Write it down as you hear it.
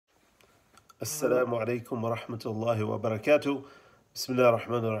Assalamu alaikum wa rahmatullahi wa barakatuh. Bismillah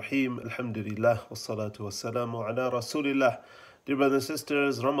ar-Rahman ar-Rahim. Alhamdulillah. Wassalatu wassalamu ala Rasulillah. Dear brothers and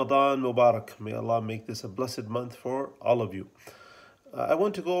sisters, Ramadan Mubarak. May Allah make this a blessed month for all of you. I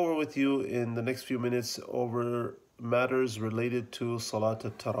want to go over with you in the next few minutes over matters related to Salat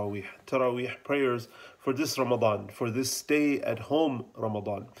al-Tarawih. Tarawih prayers for this Ramadan, for this stay-at-home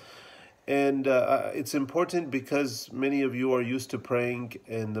Ramadan. And it's important because many of you are used to praying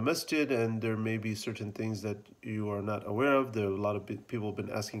in the masjid, and there may be certain things that you are not aware of. There are a lot of people have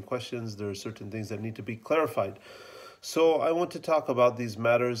been asking questions. There are certain things that need to be clarified. So I want to talk about these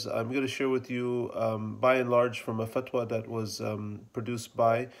matters. I'm going to share with you, by and large, from a fatwa that was produced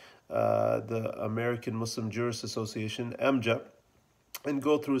by the American Muslim Jurists Association, AMJA, and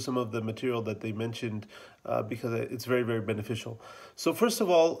go through some of the material that they mentioned because it's very, very beneficial. So first of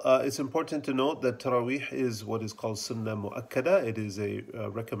all, it's important to note that Tarawih is what is called Sunnah Mu'akkada. It is a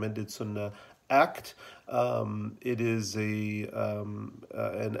recommended Sunnah act. It is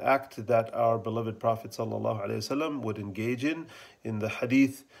an act that our beloved Prophet ﷺ would engage in the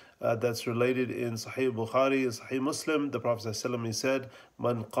hadith that's related in Sahih Bukhari and Sahih Muslim. The Prophet ﷺ, he said,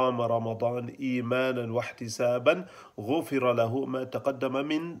 "Man qama Ramadan imanan wa ihtisaban, ghufira lahu ma taqaddama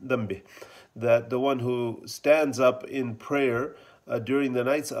min dhanbih." That the one who stands up in prayer during the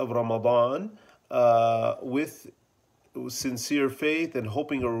nights of Ramadan with sincere faith and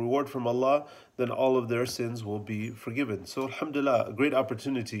hoping a reward from Allah, then all of their sins will be forgiven. So alhamdulillah, a great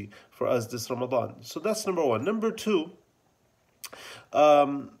opportunity for us this Ramadan. So that's number one. Number two,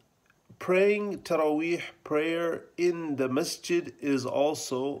 praying Tarawih prayer in the masjid is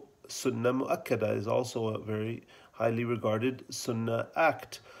also Sunnah Mu'akkada, is also a very highly regarded Sunnah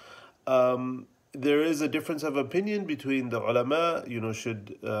act. There is a difference of opinion between the ulama,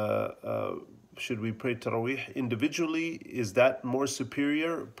 should we pray Tarawih individually? Is that more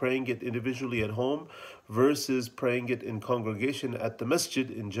superior, praying it individually at home versus praying it in congregation at the masjid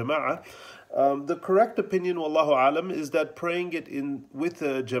in Jama'ah? The correct opinion, wallahu alam, is that praying it with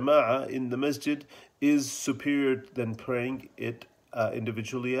a Jama'ah in the masjid is superior than praying it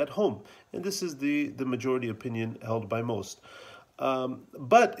individually at home. And this is the majority opinion held by most.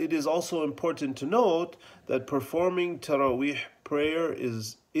 But it is also important to note that performing Tarawih prayer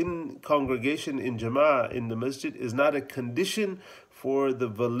is in congregation in Jama'ah in the masjid is not a condition for the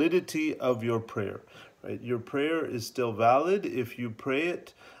validity of your prayer. Right? Your prayer is still valid if you pray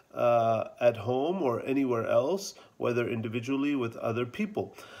it at home or anywhere else, whether individually with other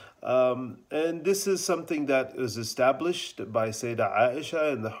people. And this is something that is established by Sayyidah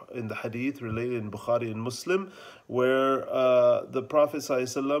Aisha in the hadith related in Bukhari and Muslim, where the Prophet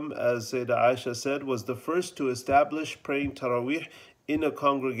ﷺ, as Sayyidah Aisha said, was the first to establish praying Tarawih in a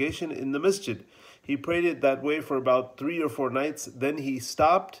congregation in the masjid. He prayed it that way for about 3 or 4 nights. Then he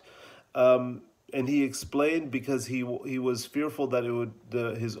stopped, and he explained because he was fearful that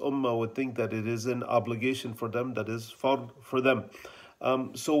his ummah would think that it is an obligation for them, that is fard for them.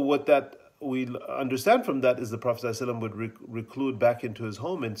 So what that we understand from that is the Prophet ﷺ would reclude back into his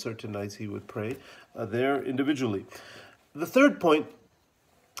home, and certain nights he would pray there individually. The third point,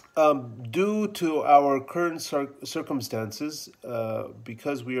 due to our current circumstances,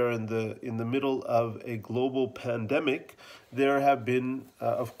 because we are in the middle of a global pandemic, there have been,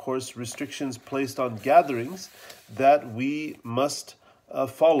 of course, restrictions placed on gatherings that we must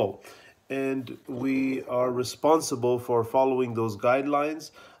follow. And we are responsible for following those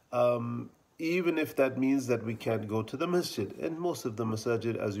guidelines, even if that means that we can't go to the masjid. And most of the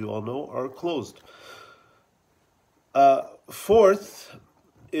masajid, as you all know, are closed. Fourth,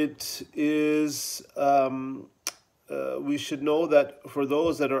 it is we should know that for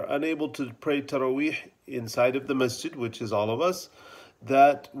those that are unable to pray Tarawih inside of the masjid, which is all of us,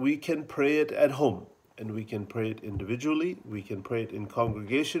 that we can pray it at home. And we can pray it individually. We can pray it in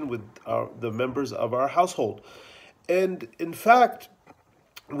congregation with the members of our household. And in fact,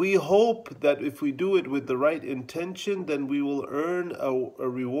 we hope that if we do it with the right intention, then we will earn a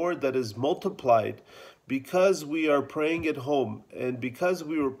reward that is multiplied because we are praying at home and because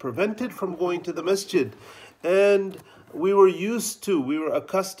we were prevented from going to the masjid. And we were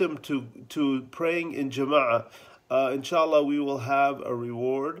accustomed to praying in Jama'ah. Inshallah, we will have a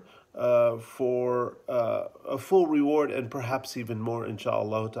reward for a full reward and perhaps even more,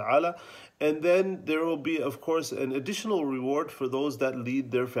 inshallah ta'ala. And then there will be, of course, an additional reward for those that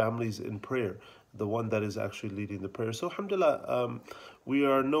lead their families in prayer, the one that is actually leading the prayer. So alhamdulillah, we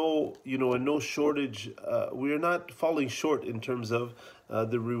are in no shortage, we are not falling short in terms of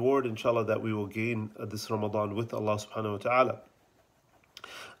the reward, inshallah, that we will gain this Ramadan with Allah subhanahu wa ta'ala.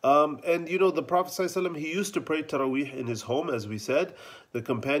 And you know, the Prophet ﷺ, he used to pray Tarawih in his home, as we said. The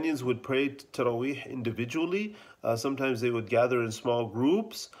companions would pray Tarawih individually. Sometimes they would gather in small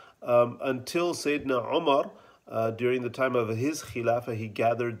groups until Sayyidina Umar, during the time of his Khilafah, he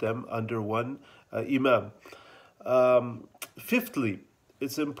gathered them under one Imam. Fifthly,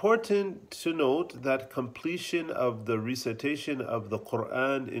 it's important to note that completion of the recitation of the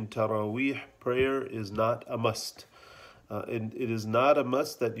Quran in Tarawih prayer is not a must. It is not a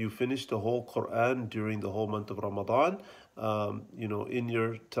must that you finish the whole Quran during the whole month of Ramadan, in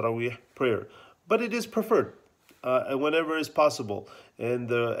your Tarawih prayer. But it is preferred, and whenever is possible. And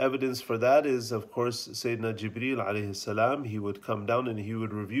the evidence for that is, of course, Sayyidina Jibreel alayhi salam. He would come down and he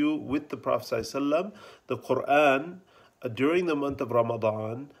would review with the Prophet sallam the Quran during the month of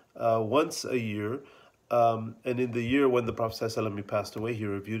Ramadan once a year. And in the year when the Prophet ﷺ he passed away, he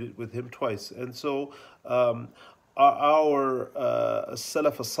reviewed it with him twice. And so our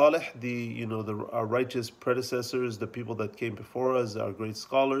Salaf al-Salih, our righteous predecessors, the people that came before us, our great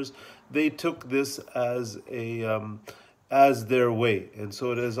scholars, they took this as their way. And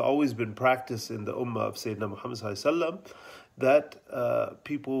so it has always been practiced in the Ummah of Sayyidina Muhammad ﷺ that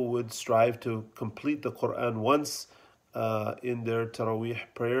people would strive to complete the Quran once in their Tarawih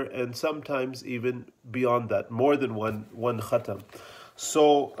prayer, and sometimes even beyond that, more than one khatam.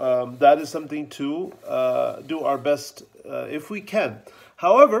 So that is something to do our best if we can.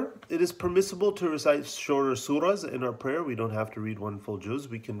 However, it is permissible to recite shorter surahs in our prayer. We don't have to read one full juz.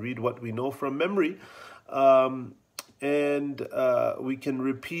 We can read what we know from memory, and we can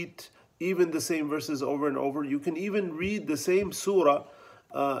repeat even the same verses over and over. You can even read the same surah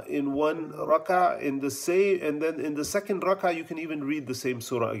in one rak'ah, and then in the second rak'ah you can even read the same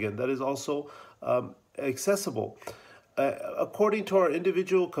surah again. That is also accessible according to our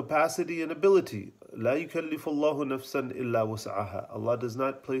individual capacity and ability. لا يكلف الله نفسا إلا وسعها. Allah does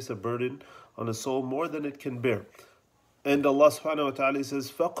not place a burden on a soul more than it can bear. And Allah subhanahu wa ta'ala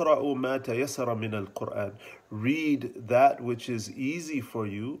says, فَقْرَأُوا مَا تَيَسَّرَ مِنَ الْقُرْآنِ. Read that which is easy for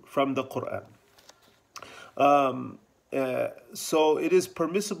you from the Quran. So it is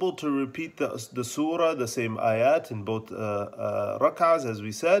permissible to repeat the surah, the same ayat in both rak'ahs, as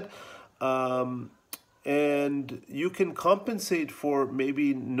we said. And you can compensate for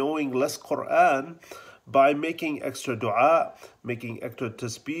maybe knowing less Quran by making extra dua, making extra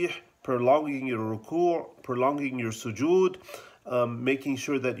tasbih, prolonging your ruku', prolonging your sujood, making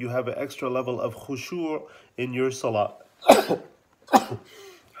sure that you have an extra level of khushu' in your salah.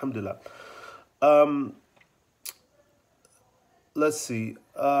 Alhamdulillah. Let's see.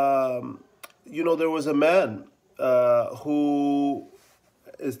 There was a man who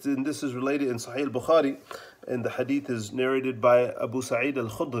and this is related in Sahih al-Bukhari, and the hadith is narrated by Abu Sa'id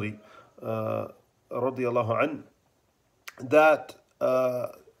al-Khudri, radiyallahu an, that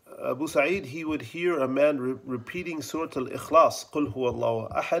Abu Sa'id, he would hear a man repeating Surah Al-Ikhlas, Qul huwa Allahu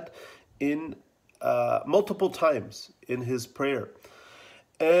ahad, in multiple times in his prayer.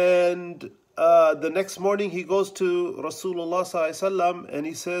 And the next morning he goes to Rasulullah sallallahu and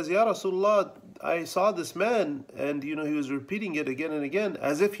he says, Ya Rasulullah, I saw this man, and he was repeating it again and again,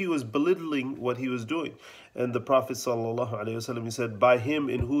 as if he was belittling what he was doing. And the Prophet sallallahu he said, by him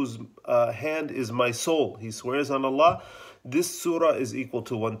in whose hand is my soul, he swears on Allah, this surah is equal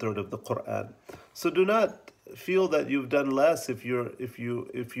to 1/3 of the Quran. So do not feel that you've done less if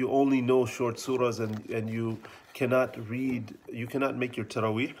you only know short surahs and you cannot make your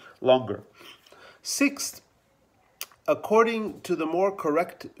Tarawih longer. Sixth, according to the more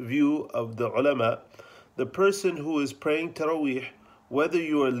correct view of the ulama, the person who is praying Tarawih, whether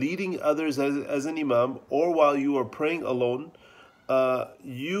you are leading others as an imam or while you are praying alone,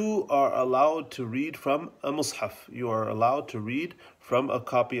 you are allowed to read from a mushaf. You are allowed to read from a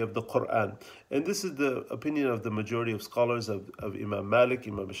copy of the Quran. And this is the opinion of the majority of scholars of Imam Malik,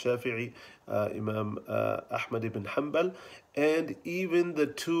 Imam Shafi'i, Imam Ahmad ibn Hanbal, and even the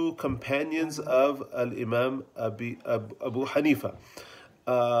two companions of Al-Imam Abu Hanifa,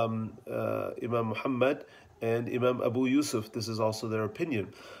 Imam Muhammad and Imam Abu Yusuf. This is also their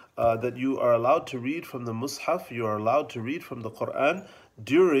opinion. That you are allowed to read from the Mus'haf, you are allowed to read from the Quran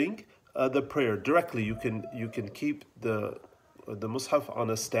during the prayer directly. You can keep the Mus'haf on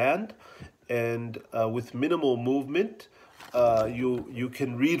a stand, and with minimal movement, you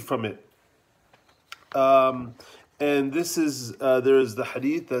can read from it. And this is there is the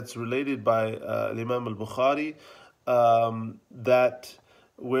hadith that's related by Imam al-Bukhari that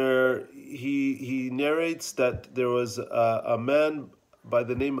where he narrates that there was a man by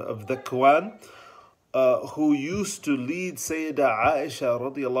the name of Dhakwan, who used to lead Sayyida Aisha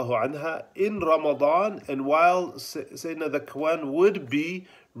radiallahu anha in Ramadan, and while Sayyidina Dhakwan would be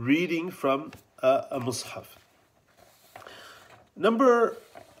reading from a mushaf. Number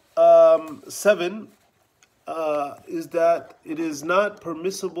 7 is that it is not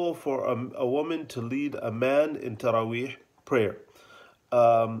permissible for a woman to lead a man in Tarawih prayer,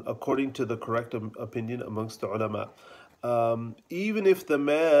 according to the correct opinion amongst the ulama. Even if the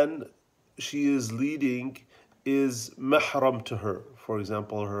man she is leading is mahram to her, for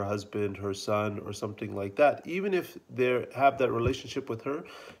example, her husband, her son, or something like that, even if they have that relationship with her,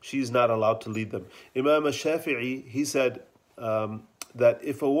 she's not allowed to lead them. Imam al-Shafi'i, he said that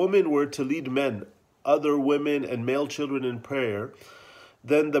if a woman were to lead men, other women and male children in prayer,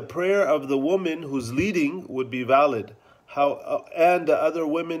 then the prayer of the woman who's leading would be valid. And the other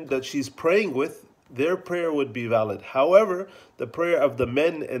women that she's praying with, their prayer would be valid. However, the prayer of the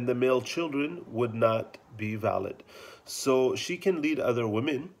men and the male children would not be valid. So she can lead other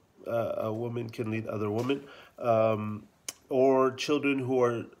women. A woman can lead other women, or children who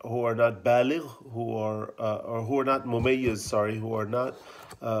are not baligh, who are not mumayyiz,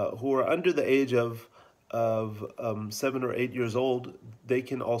 who are under the age of 7 or 8 years old. They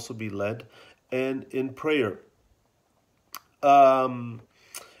can also be led and in prayer.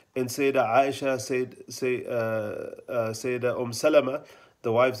 And Sayyidah Aisha, Sayyidah Salama,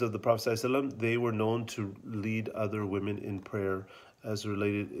 the wives of the Prophet ﷺ, they were known to lead other women in prayer, as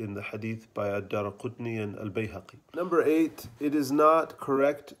related in the hadith by Ad-Daraqutni and Al-Bayhaqi. Number 8, it is not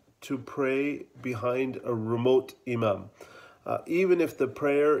correct to pray behind a remote imam. Even if the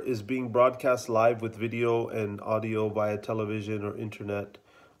prayer is being broadcast live with video and audio via television or internet,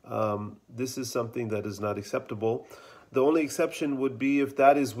 this is something that is not acceptable. The only exception would be if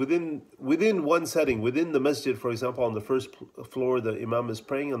that is within one setting, within the masjid. For example, on the first floor, the imam is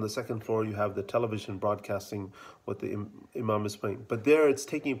praying. On the second floor, you have the television broadcasting what the imam is praying. But there, it's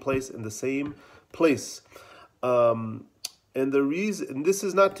taking place in the same place. And the reason, and this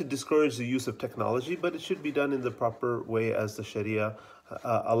is not to discourage the use of technology, but it should be done in the proper way as the Sharia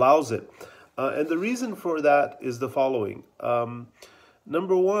allows it. And the reason for that is the following.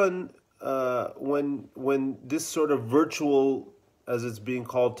 Number one, when this sort of virtual, as it's being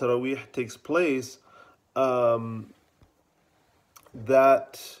called, Tarawih takes place, the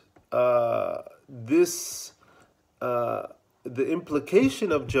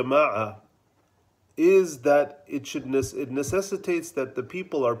implication of Jama'ah is that it necessitates that the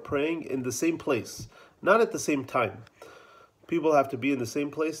people are praying in the same place, not at the same time. People have to be in the same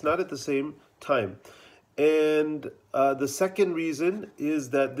place, not at the same time. And the second reason is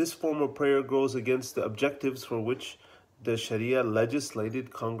that this form of prayer goes against the objectives for which the Sharia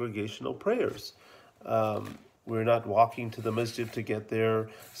legislated congregational prayers. We're not walking to the masjid to get there.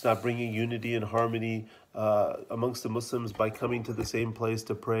 It's not bringing unity and harmony amongst the Muslims by coming to the same place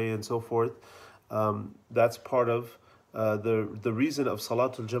to pray and so forth. That's part of the reason of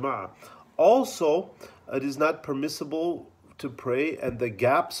Salatul Jama'ah. Also, it is not permissible to pray, and the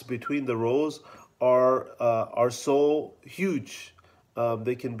gaps between the rows are so huge.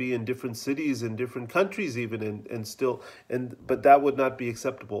 They can be in different cities, in different countries even, but that would not be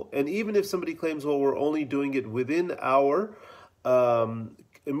acceptable. And even if somebody claims, well, we're only doing it within our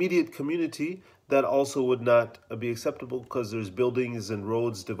immediate community, that also would not be acceptable because there's buildings and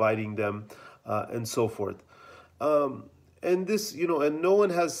roads dividing them and so forth. And this, and no one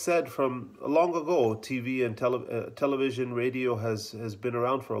has said from long ago, TV and television, radio has been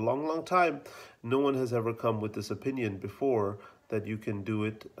around for a long, long time. No one has ever come with this opinion before that you can do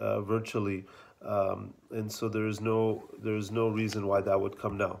it virtually. And so there is no reason why that would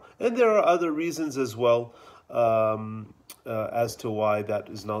come now. And there are other reasons as well as to why that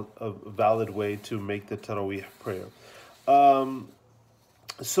is not a valid way to make the Tarawih prayer.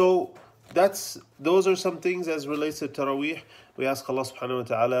 So those are some things as relates to Tarawih. We ask Allah subhanahu wa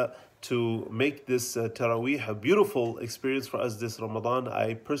ta'ala to make this Tarawih a beautiful experience for us this Ramadan.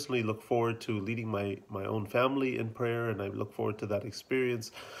 I personally look forward to leading my own family in prayer, and I look forward to that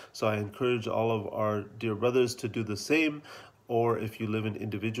experience. So I encourage all of our dear brothers to do the same. Or if you live in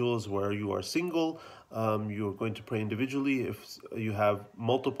individuals where you are single, you are going to pray individually. If you have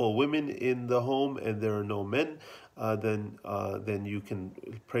multiple women in the home and there are no men, then you can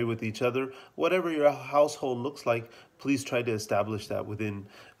pray with each other. Whatever your household looks like, please try to establish that within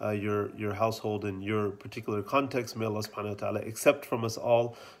your household and your particular context. May Allah subhanahu wa ta'ala accept from us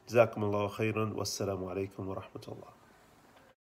all. Jazakumullahu khairan. Wassalamu alaikum wa rahmatullah.